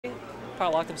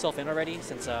probably locked himself in already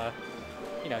since,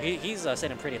 you know, he's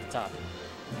sitting pretty at the top.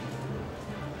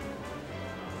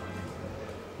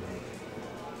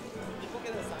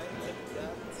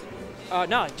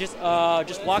 No, just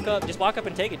walk up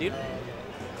and take it, dude.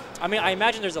 I mean, I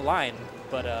imagine there's a line,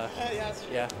 but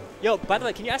yeah. Yo, by the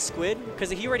way, can you ask Squid?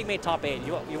 Because he already made top 8.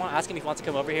 You want to ask him if he wants to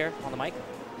come over here on the mic?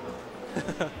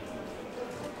 All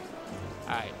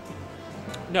right.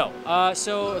 No.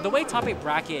 So the way top 8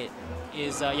 bracket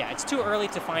is, yeah, it's too early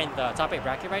to find the top 8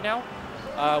 bracket right now.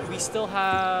 We still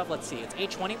have, let's see, it's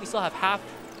 8:20. We still have half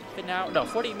an hour, no,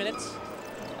 40 minutes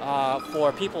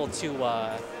for people to,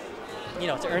 you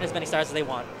know, to earn as many stars as they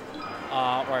want,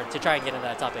 or to try and get in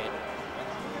that top 8.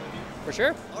 For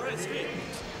sure? All right, sweet.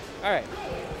 All right.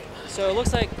 So it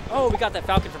looks like, oh, we got that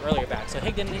Falcon from earlier back. So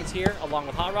Hig-don is here along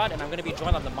with Hot Rod, and I'm going to be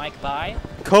joined on the mic by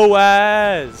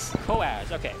Coaz. Coaz,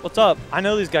 okay. What's up? I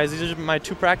know these guys. These are my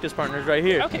 2 practice partners right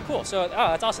here. Okay, cool. So, oh,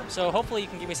 that's awesome. So hopefully you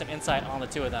can give me some insight on the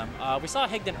 2 of them. We saw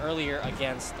Hig-don earlier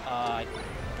against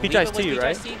Peach Ice Tea,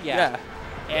 right? Yeah.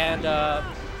 And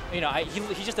you know,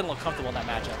 he just didn't look comfortable in that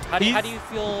matchup. How do you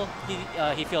feel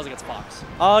he feels against Fox?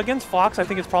 Against Fox, I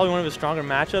think it's probably one of his stronger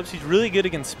matchups. He's really good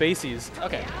against Spaceys.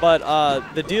 Okay. But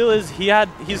the deal is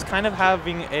he's kind of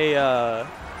having a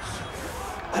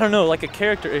I don't know, like a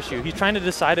character issue. He's trying to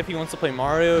decide if he wants to play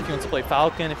Mario, if he wants to play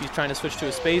Falcon, if he's trying to switch to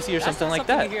a Spacey or something like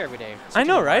that. You hear every day. I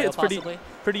know, right? Mario, it's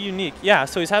pretty unique. Yeah,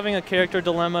 so he's having a character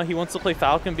dilemma. He wants to play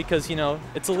Falcon because, you know,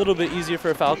 it's a little bit easier for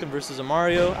a Falcon versus a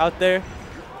Mario out there.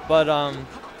 But I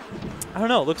don't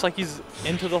know. It looks like he's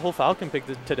into the whole Falcon pick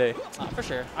today. For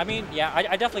sure. I mean, yeah,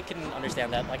 I definitely can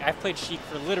understand that. Like, I've played Sheik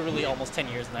for literally almost 10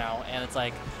 years now, and it's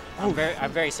like I'm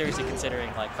very seriously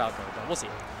considering like Falco, but we'll see.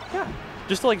 Yeah.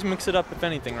 Just to like mix it up, if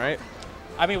anything, right?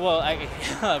 I mean, well, I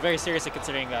very seriously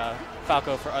considering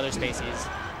Falco for other Spaceys,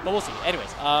 but we'll see.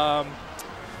 Anyways,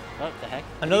 what the heck?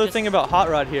 Another thing about Hot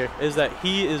Rod here is that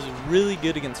he is really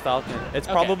good against Falcon. It's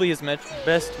probably his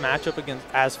best matchup against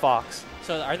as Fox.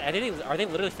 So are they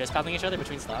literally fist pounding each other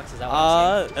between stocks? Is that what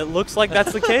I'm saying? It looks like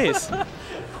that's the case.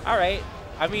 All right.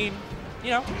 I mean,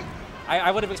 you know,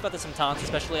 I would have expected some taunts,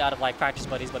 especially out of like practice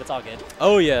buddies, but it's all good.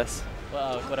 Oh yes.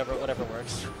 Well, whatever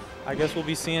works. I guess we'll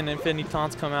be seeing Infinity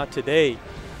taunts come out today.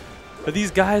 But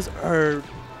these guys are,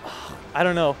 I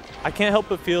don't know. I can't help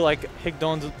but feel like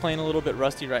Hig-don's playing a little bit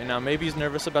rusty right now. Maybe he's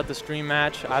nervous about the stream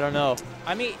match. I don't know.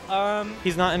 I mean,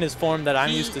 he's not in his form that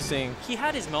I'm used to seeing. He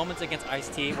had his moments against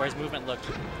Ice-T where his movement looked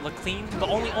clean, but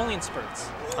only in spurts.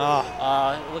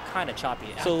 It looked kind of choppy.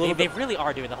 So they really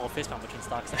are doing the whole fist pump between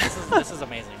stocks. This is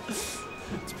amazing.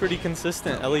 It's pretty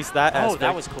consistent, at least that aspect. Oh,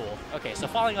 that was cool. Okay, so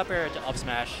following up air to up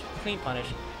smash, clean punish.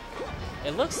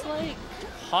 It looks like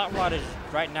Hot Rod is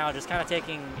right now just kind of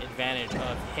taking advantage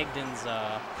of Hig-don's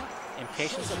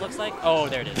impatience, it looks like. Oh,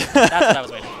 there it is. That's what I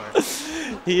was waiting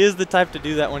for. He is the type to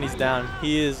do that when he's down.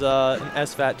 He is an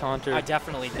SFAT taunter. I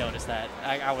definitely noticed that.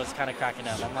 I was kind of cracking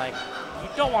up. I'm like, you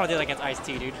don't want to do that against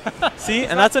Ice-T, dude. See,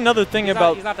 and that's another thing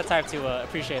about... He's not the type to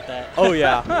appreciate that. Oh,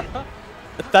 yeah.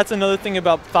 That's another thing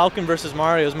about Falcon versus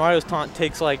Mario's. Mario's taunt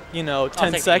takes like, you know,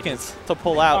 10 seconds to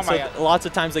pull out. So lots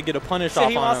of times they get a punish off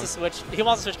on him. He wants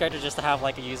to switch character just to have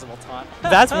like a usable taunt.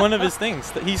 That's one of his things.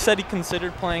 He said he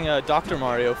considered playing Dr.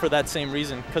 Mario for that same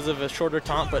reason, because of a shorter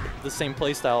taunt, but the same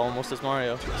playstyle almost as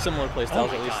Mario. Similar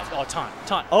playstyles at least. Oh,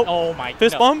 taunt. Oh my.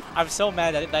 Fist bump? I'm so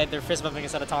mad that they're fist bumping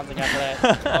instead of taunting after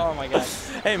that. Oh my god.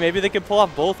 Hey, maybe they could pull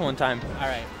off both one time. All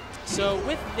right. So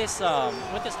with this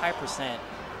high percent.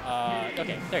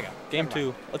 Okay, there you go. Game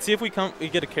 2. Let's see if we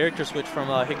get a character switch from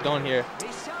Hig-don here.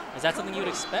 Is that something you would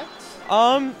expect?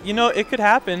 You know, it could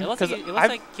happen. It looks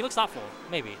like he looks thoughtful,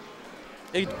 maybe.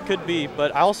 It could be,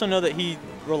 but I also know that he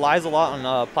relies a lot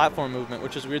on platform movement,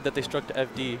 which is weird that they struck to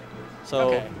FD.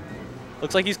 So,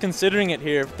 looks like he's considering it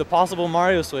here. The possible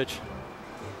Mario switch.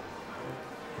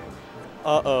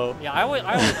 Uh-oh.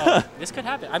 Yeah, this could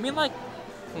happen. I mean, like,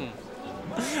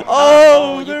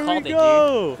 Oh, there we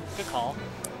go. Dude. Good call.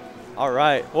 All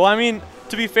right. Well, I mean,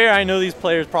 to be fair, I know these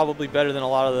players probably better than a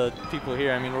lot of the people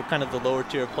here. I mean, we're kind of the lower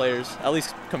tier players, at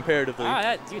least comparatively.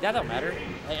 Dude, that don't matter.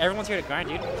 Like, everyone's here to grind,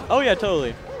 dude. Oh, yeah,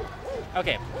 totally.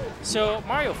 Okay, so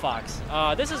Mario Fox.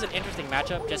 This is an interesting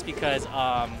matchup just because,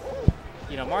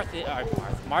 you know,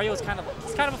 Mario is kind of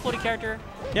a floaty character.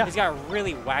 Yeah. He's got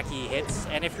really wacky hits,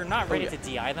 and if you're not ready to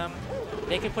DI them,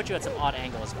 they can put you at some odd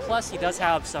angles. Plus, he does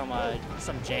have some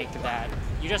jank that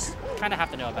you just kind of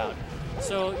have to know about.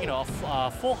 So, you know,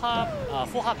 a full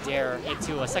hop dare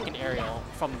into a second aerial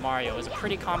from Mario is a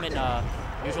pretty common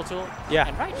neutral tool. Yeah.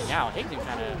 And right now, Hig-don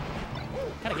kind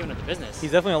of giving it the business.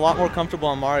 He's definitely a lot more comfortable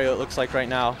on Mario, it looks like right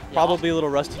now. Yeah. Probably a little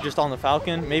rusty just on the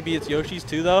Falcon. Maybe it's Yoshi's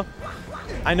too, though.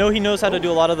 I know he knows how to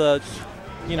do a lot of the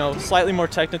you know, slightly more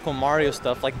technical Mario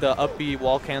stuff, like the up B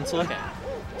wall cancel. Okay.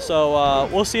 So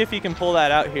we'll see if he can pull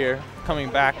that out here, coming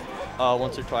back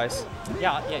once or twice.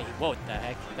 Yeah. Whoa, what the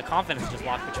heck? The confidence just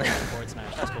locked between the forward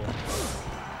smash. That's cool.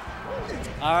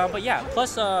 But yeah,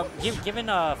 plus given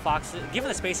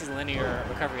the space is linear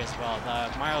recovery as well,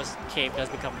 the Mario's cape does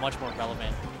become much more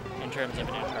relevant in terms of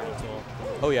an edge guarding tool.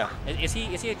 Oh yeah. Is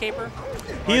he a caper?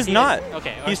 He is not.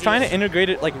 Okay. He's trying to integrate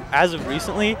it like as of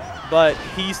recently, but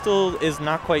he still is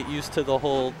not quite used to the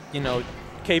whole, you know,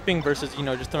 caping versus, you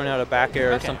know, just throwing out a back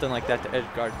air or something like that to edge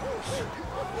guard.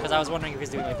 Because I was wondering if he's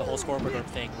doing like the whole scoreboard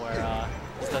thing where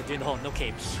he's doing the whole no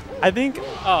capes. I think.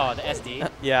 Oh, the SD.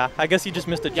 Yeah, I guess he just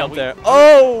missed a jump there.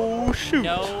 Oh shoot.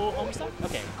 No homie stop?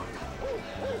 Okay.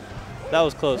 That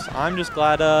was close. I'm just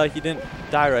glad he didn't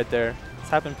die right there. It's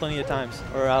happened plenty of times.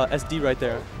 Or SD right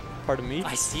there. Pardon me.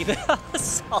 I see that.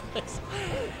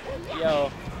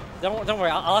 Yo, don't worry.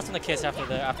 I'll ask him to kiss after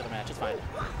the match. It's fine.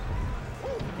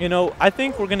 You know, I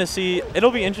think we're gonna see. It'll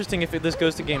be interesting if this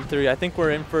goes to Game 3. I think we're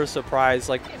in for a surprise,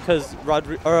 like because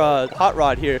Hot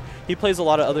Rod here, he plays a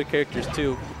lot of other characters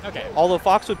too. Okay. Although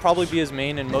Fox would probably be his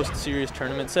main in most serious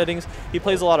tournament settings, he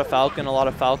plays a lot of Falcon, a lot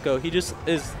of Falco. He just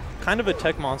is kind of a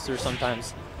tech monster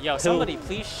sometimes. Yo, somebody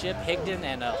please ship Hig-don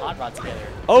and Hot Rod together.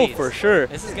 Oh, please. for sure.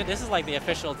 This is good. This is like the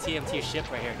official TMT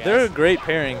ship right here, guys. They're a great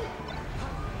pairing.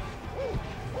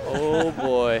 Oh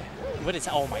boy. What is?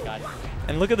 Oh my god.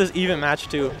 And look at this even match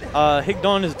too.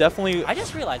 Hig-don is definitely. I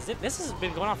just realized this has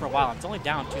been going on for a while. It's only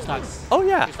down 2 stocks. Oh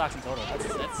yeah. 2 stocks in total.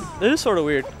 That's It is sort of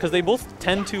weird because they both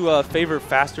tend to favor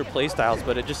faster play styles,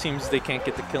 but it just seems they can't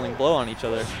get the killing blow on each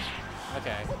other.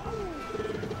 okay.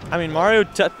 I mean, Mario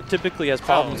typically has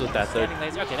problems with that. Standing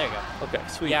laser. Okay, there you go. Okay,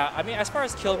 sweet. Yeah, I mean, as far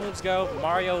as kill moves go,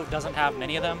 Mario doesn't have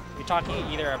many of them. You're talking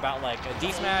either about like a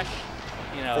D smash,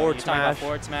 you know, forward you're smash, talking about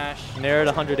forward smash, Nair at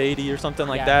 180 or something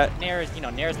like yeah, that.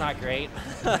 Nair's not great.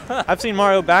 I've seen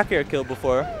Mario back air kill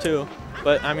before too,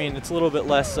 but I mean, it's a little bit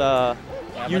less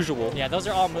usual. Yeah, those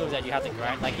are all moves that you have to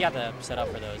grind. Like you have to set up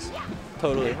for those.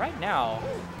 Totally. And right now,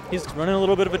 he's running a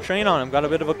little bit of a train on him. Got a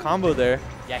bit of a combo there.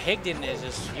 yeah, Hig-don is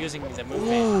just using the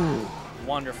movement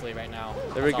wonderfully right now.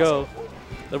 There we go. Awesome.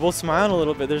 They're both smiling a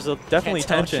little bit. There's definitely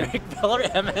tension. Drake Bell or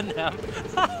Eminem.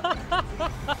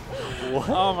 What?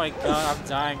 Oh my god, I'm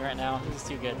dying right now. This is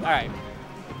too good. All right.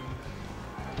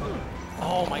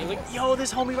 Oh my, look, yo,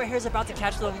 this homie right here is about to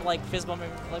catch them like fist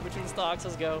bumping like between stocks.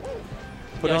 Let's go.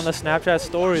 Put it on the Snapchat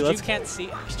story.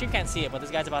 Stream can't see it, but this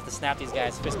guy's about to snap these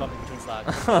guys fist bumping between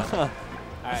stocks. All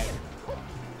right.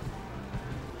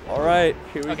 All right,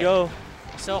 here we go.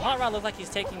 So Hot Rod looks like he's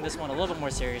taking this one a little bit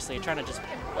more seriously, trying to just,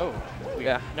 weird.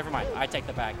 Yeah. Never mind, I take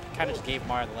that back. Kind of just gave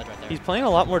Mario the ledge right there. He's playing a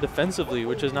lot more defensively,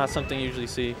 which is not something you usually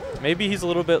see. Maybe he's a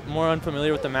little bit more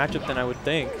unfamiliar with the matchup than I would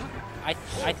think. I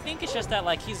think it's just that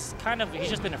like he's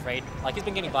just been afraid. Like he's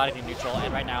been getting bodied in neutral,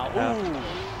 and right now,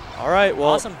 All right, well.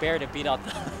 Awesome bear to beat out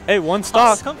the. Hey, one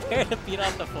stock. Awesome bear to beat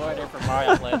out the forwarder for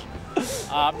Mario ledge.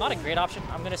 Not a great option,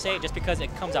 I'm gonna say, just because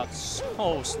it comes out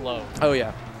so slow. Oh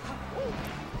yeah.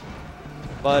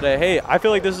 But hey, I feel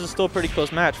like this is still a pretty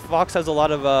close match. Fox has a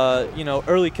lot of you know,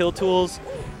 early kill tools.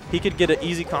 He could get an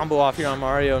easy combo off here on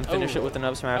Mario and finish it with an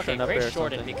up smash or an up air or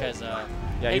shorted something. because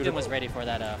yeah, Hig-don was ready for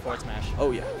that forward smash. Oh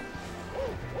yeah.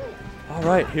 All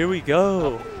right, here we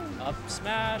go. Up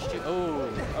smash to,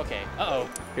 okay.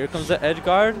 Here comes the edge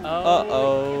guard.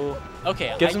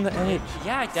 Okay. Gives him the edge.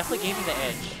 Yeah, I definitely gave him the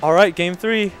edge. All right, game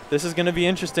 3. This is going to be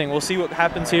interesting. We'll see what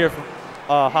happens here.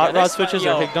 Hot Rod switches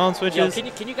or Hig-don switches.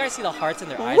 Yo, can you guys see the hearts in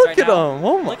their eyes Look right at now? them.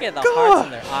 Oh my Look at the gosh. hearts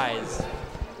in their eyes.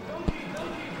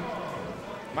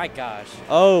 My gosh.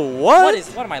 Oh, what?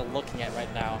 What am I looking at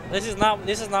right now? This is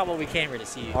not what we came here to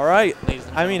see. All right. Ladies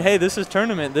and I mean, hey, this is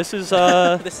tournament. This is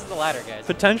this is the ladder, guys.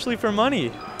 Potentially for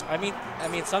money. I mean,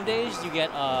 some days you get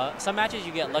some matches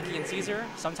you get Lucky and Caesar.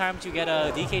 Sometimes you get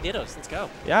DK Dittos. Let's go.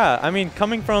 Yeah, I mean,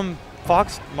 coming from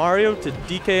Fox Mario to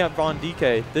DK on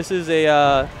DK, this is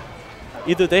a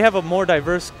either they have a more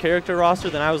diverse character roster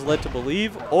than I was led to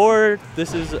believe, or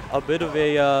this is a bit of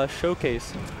a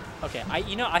showcase. Okay,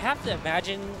 I have to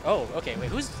imagine. Oh, okay. Wait,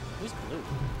 who's blue?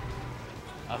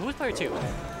 Who's player 2?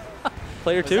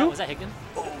 Player 2? Was that Hig-don?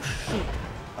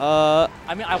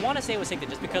 I mean, I want to say it was Hig-don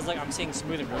just because like I'm seeing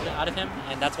smooth movement out of him,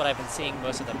 and that's what I've been seeing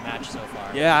most of the match so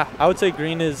far. Yeah, I would say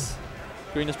green is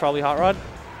probably Hot Rod.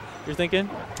 You're thinking?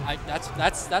 That's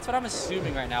what I'm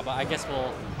assuming right now, but I guess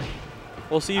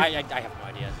we'll see. I have no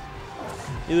idea.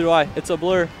 Either way, it's a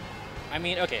blur. I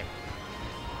mean, okay,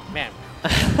 man. A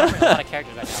lot of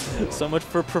characters right now. So much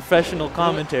for professional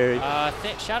commentary.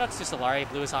 Shout outs to Solari.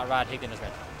 Blue is Hot Rod. Hig-don is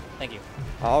red. Thank you.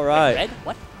 All right. Wait, red?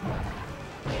 What?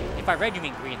 If by red you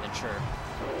mean green, then sure.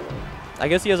 I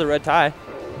guess he has a red tie.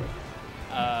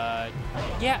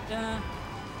 Yeah.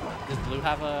 Does blue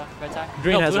have a red tie?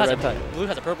 Green no, has blue a red tie. Blue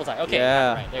has a purple tie. Okay.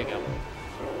 Yeah. Right, there you go.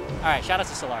 All right. Shout out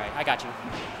to Solari. I got you.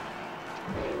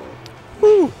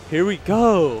 Woo! Here we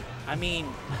go. I mean,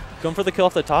 going for the kill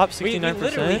off the top, 69%. we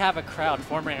literally have a crowd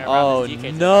forming around this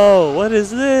DK. No! What is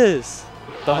this?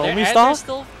 The homie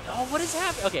stall? Oh, what is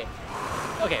happening? Okay.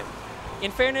 Okay.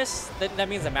 In fairness, that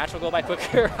means the match will go by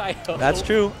quicker. I hope. That's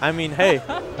true. I mean, hey,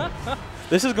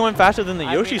 this is going faster than the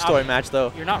Yoshi story match,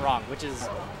 though. You're not wrong, which is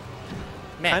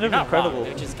kind of incredible.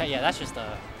 Wrong, which is yeah, that's just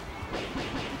a.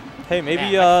 Hey,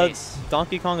 maybe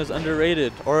Donkey Kong is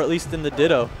underrated, or at least in the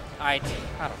Ditto. I don't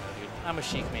know, dude. I'm a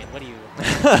Sheik man. What do you?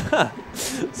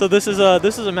 So this is a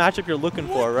matchup you're looking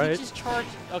for, right? He just charged.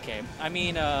 Okay, I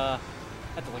mean, I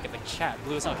have to look at the chat.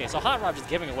 Blue is okay. So Hot Rod just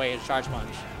giving away his charge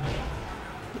punch.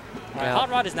 All right, Hot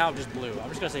Rod is now just blue. I'm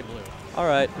just gonna say blue. All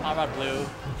right. Hot Rod blue.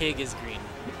 Hig is green.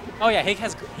 Oh yeah, Hig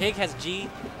has G.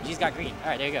 G's got green. All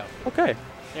right, there you go. Okay.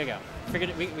 There you go.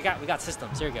 Figured it, we got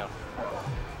systems. Here we go.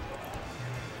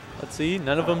 Let's see.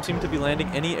 None of them seem to be landing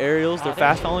any aerials. They're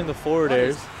fast following the forward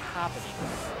airs. What is happening?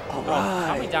 All right.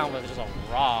 Coming down with just a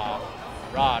raw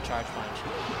charge punch.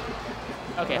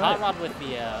 Okay, Hot Rod with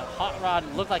the Hot Rod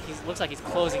looks like he's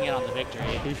closing in on the victory.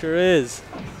 He sure is.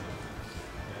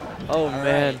 Oh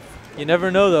man, right. You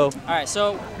never know though. All right,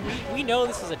 so we know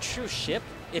this is a true ship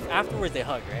if afterwards they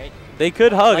hug, right? They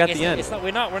could hug like at the end. It's not,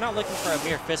 we're not looking for a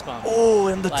mere fist bump. Oh,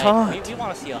 and the taunt. We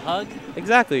want to see a hug.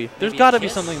 Exactly. There's got to be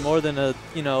something more than a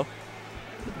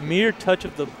mere touch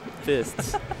of the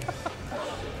fists.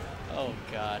 Oh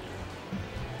God.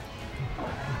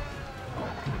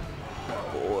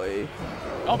 Boy.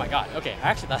 Oh my God. Okay,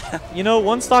 actually that.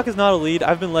 One stock is not a lead.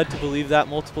 I've been led to believe that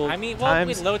multiple times. I mean, well,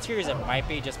 with low tiers it might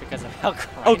be just because of how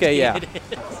grindy it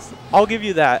is. I'll give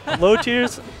you that. Low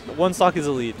tiers, one stock is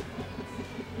a lead.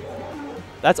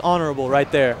 That's honorable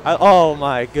right there. Oh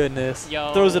my goodness.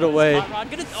 Yo, throws it away.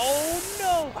 Oh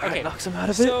no. All right, knocks him out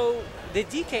of it. it. So the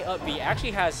DK up B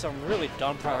actually has some really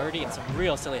dumb priority and some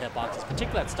real silly hitboxes,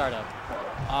 particularly at startup.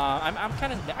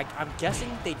 I'm guessing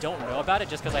they don't know about it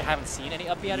just because I haven't seen any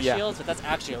up B out of shields, but that's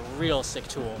actually a real sick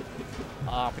tool.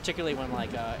 Particularly when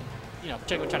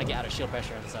particularly when trying to get out of shield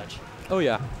pressure and such. Oh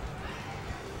yeah.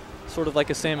 Sort of like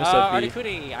a Samus up B.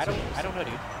 Artikuni, I don't know,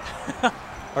 dude.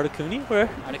 Artikuni? Where?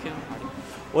 Artikuni.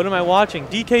 What am I watching?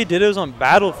 DK Ditto's on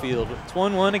Battlefield. It's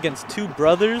 1-1 against two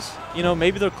brothers.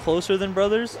 Maybe they're closer than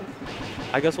brothers.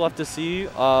 I guess we'll have to see,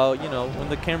 when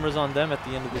the camera's on them at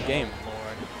the end of the game.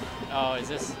 Lord. Oh, is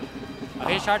this?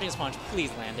 Okay, he's charging his punch. Please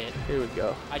land it. Here we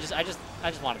go. I just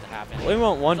want it to happen. We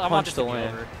want one punch to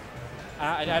land.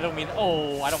 I don't mean.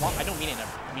 Oh, I don't mean it in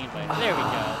a mean way. There we go.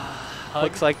 Hug,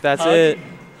 looks like that's it.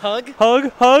 Hug.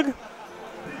 Hug. Hug.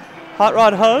 Hot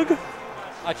Rod hug.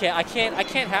 Okay, I can't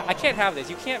have this.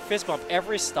 You can't fist bump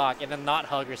every stock and then not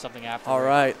hug or something after. All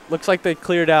right. Looks like they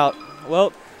cleared out.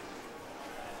 Well,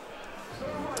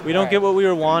 we don't get what we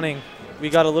were wanting. We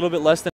got a little bit less than